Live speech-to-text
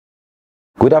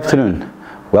Good afternoon.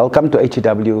 Welcome to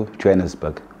HAW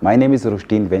Johannesburg. My name is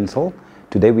Rushdin Wenzel.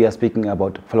 Today we are speaking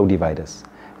about flow dividers.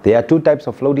 There are two types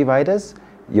of flow dividers,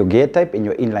 your gear type and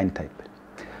your inline type.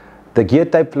 The gear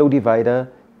type flow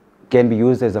divider can be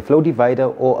used as a flow divider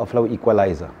or a flow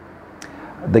equalizer.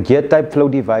 The gear type flow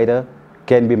divider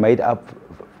can be made up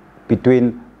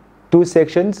between 2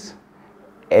 sections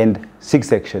and 6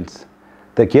 sections.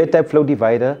 The gear type flow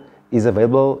divider is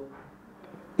available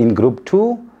in group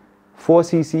 2,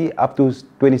 4cc up to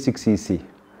 26cc.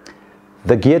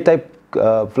 The gear type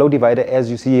flow divider, as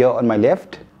you see here on my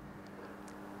left,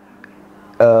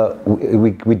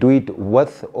 we do it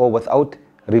with or without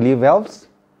relief valves.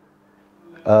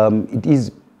 It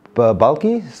is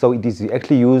bulky, so it is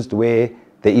actually used where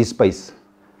there is space.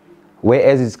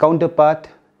 Whereas its counterpart,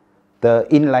 the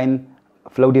inline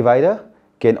flow divider,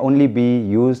 can only be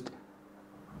used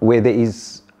where there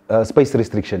is space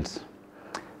restrictions.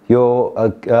 Your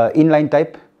inline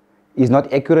type is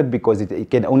not accurate because it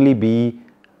can only be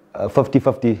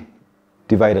 50-50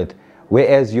 divided,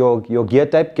 whereas your gear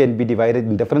type can be divided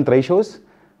in different ratios.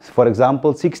 For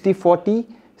example, 60-40,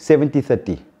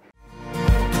 70-30.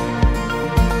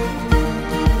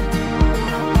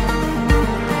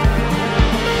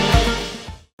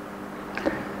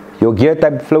 Your gear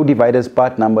type flow divider's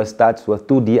part number starts with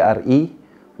 2DRE,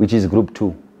 which is group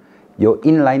 2. Your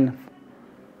inline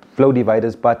flow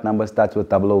divider's part number starts with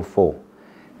 004.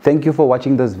 Thank you for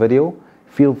watching this video.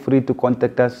 Feel free to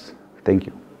contact us. Thank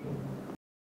you.